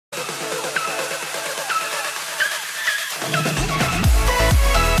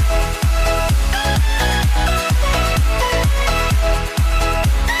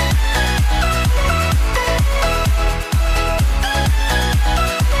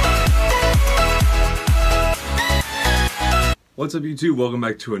What's up YouTube? Welcome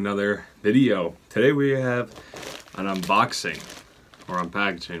back to another video. Today we have an unboxing or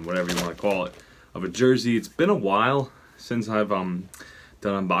unpackaging, whatever you want to call it, of a jersey. It's been a while since I've done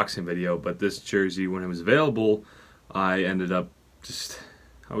an unboxing video, but this jersey, when it was available, I ended up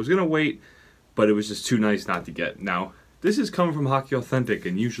I was gonna wait, but it was just too nice not to get. Now, this is coming from Hockey Authentic,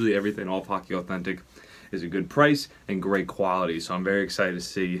 and usually everything off Hockey Authentic is a good price and great quality, so I'm very excited to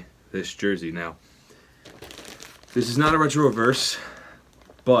see this jersey. Now, this is not a retro reverse,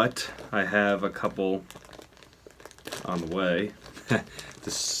 but I have a couple on the way to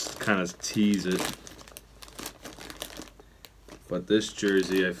kind of tease it. But this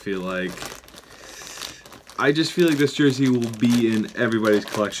jersey, I just feel like this jersey will be in everybody's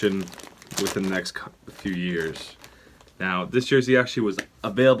collection within the next few years. Now, this jersey actually was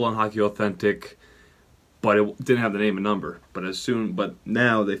available on Hockey Authentic, but it didn't have the name and number. But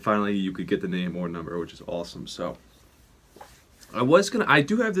now you could get the name or number, which is awesome. So I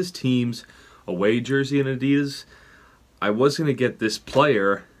do have this team's away jersey in Adidas. I was gonna get this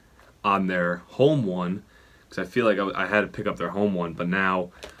player on their home one because I feel like I had to pick up their home one, but now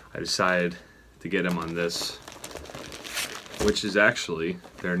I decided to get him on this, which is actually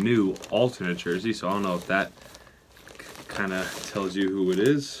their new alternate jersey. So I don't know if that kind of tells you who it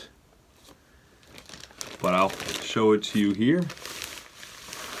is, but I'll show it to you here.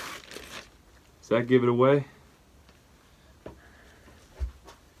 Does that give it away?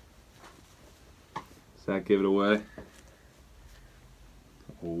 Does that give it away?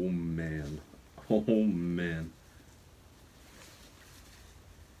 Oh man. Oh man.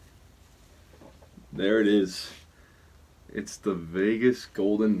 There it is. It's the Vegas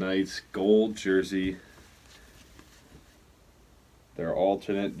Golden Knights gold jersey. Their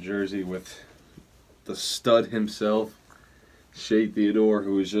alternate jersey with the stud himself, Shea Theodore,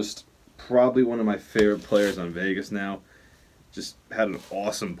 who is just probably one of my favorite players on Vegas now. Just had an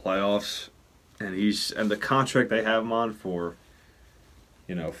awesome playoffs, and the contract they have him on for,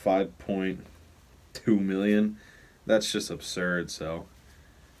 you know, $5.2 million. That's just absurd. So,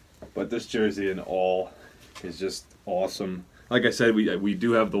 but this jersey in all is just awesome. Like I said, we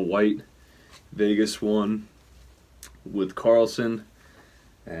do have the white Vegas one with Carlson,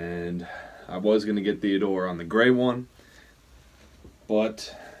 and I was gonna get Theodore on the gray one,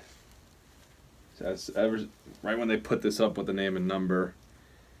 but right when they put this up with the name and number,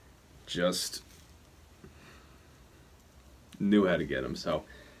 just knew how to get him. So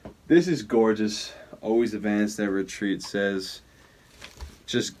this is gorgeous. Always advanced, never retreat. Says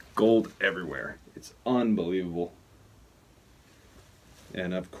just gold everywhere. It's unbelievable.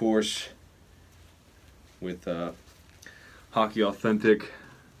 And of course, with Hockey Authentic,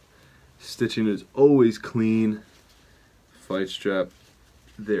 stitching is always clean. Fight strap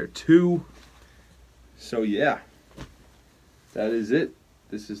there too. So yeah, that is it.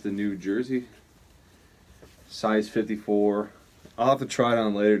 This is the new jersey, size 54. I'll have to try it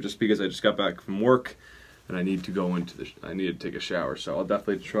on later just because I just got back from work and I need to go I need to take a shower, so I'll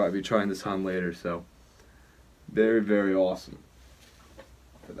definitely be trying this on later. So very, very awesome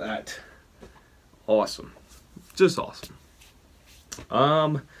for that. Awesome. Just awesome.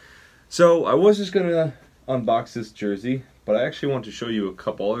 So I was just gonna unbox this jersey, but I actually want to show you a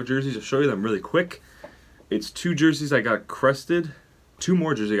couple other jerseys. I'll show you them really quick. It's two jerseys I got crested, two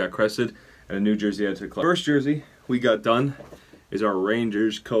more jerseys I got crested, and a new jersey I took. First jersey we got done is our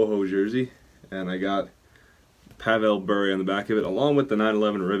Rangers Coho jersey, and I got Pavel Bure on the back of it, along with the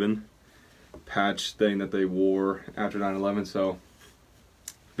 9/11 ribbon patch thing that they wore after 9/11. So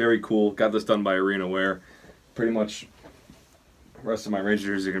very cool. Got this done by Arena Wear. Pretty much the rest of my Rangers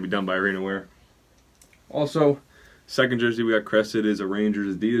jerseys are going to be done by Arena Wear. Also, second jersey we got crested is a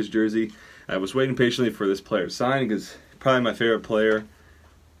Rangers Adidas jersey. I was waiting patiently for this player to sign because probably my favorite player,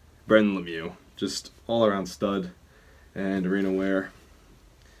 Brendan Lemieux. Just all around stud, and Arena Wear.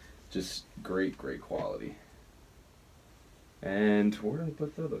 Just great, great quality. And where did I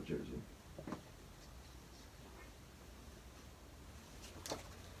put the other jersey?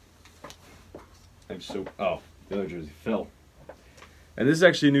 Oh, the other jersey fell. And this is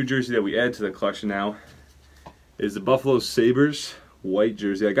actually a new jersey that we add to the collection now. Is the Buffalo Sabres white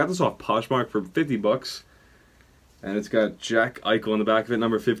jersey. I got this off Poshmark for 50 bucks. And it's got Jack Eichel on the back of it,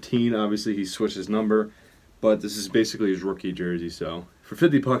 number 15. Obviously, he switched his number. But this is basically his rookie jersey. So for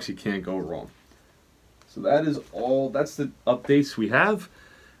 50 bucks, you can't go wrong. So that is all. That's the updates we have.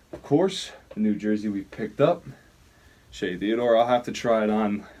 Of course, the new jersey we picked up, Shea Theodore. I'll have to try it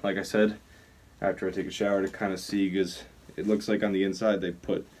on, like I said, after I take a shower to kind of see, because it looks like on the inside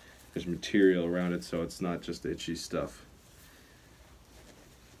there's material around it, so it's not just itchy stuff.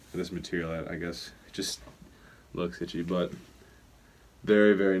 This material, I guess, just looks itchy, but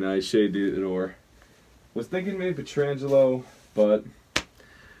Very, very nice. Shea Theodore. Was thinking maybe Pietrangelo, but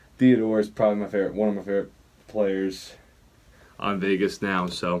Theodore is probably my favorite, one of my favorite players on Vegas now,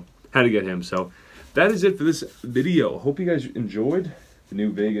 so had to get him. So that is it for this video. Hope you guys enjoyed the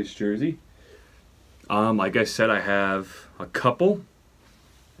new Vegas jersey. Like I said, I have a couple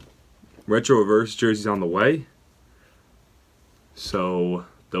retro reverse jerseys on the way, so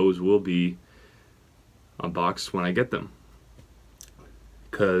those will be unboxed when I get them,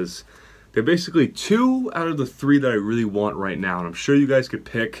 because they're basically 2 out of the 3 that I really want right now, and I'm sure you guys could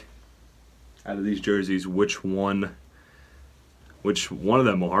pick out of these jerseys which one of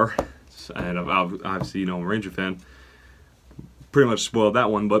them are. And obviously, you know, I'm a Ranger fan, pretty much spoiled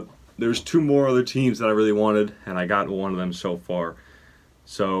that one, but there's 2 more other teams that I really wanted, and I got one of them so far.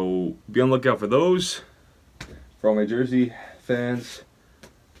 So be on the lookout for those. For all my jersey fans,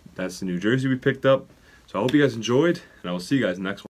 that's the new jersey we picked up. So I hope you guys enjoyed, and I will see you guys in the next one.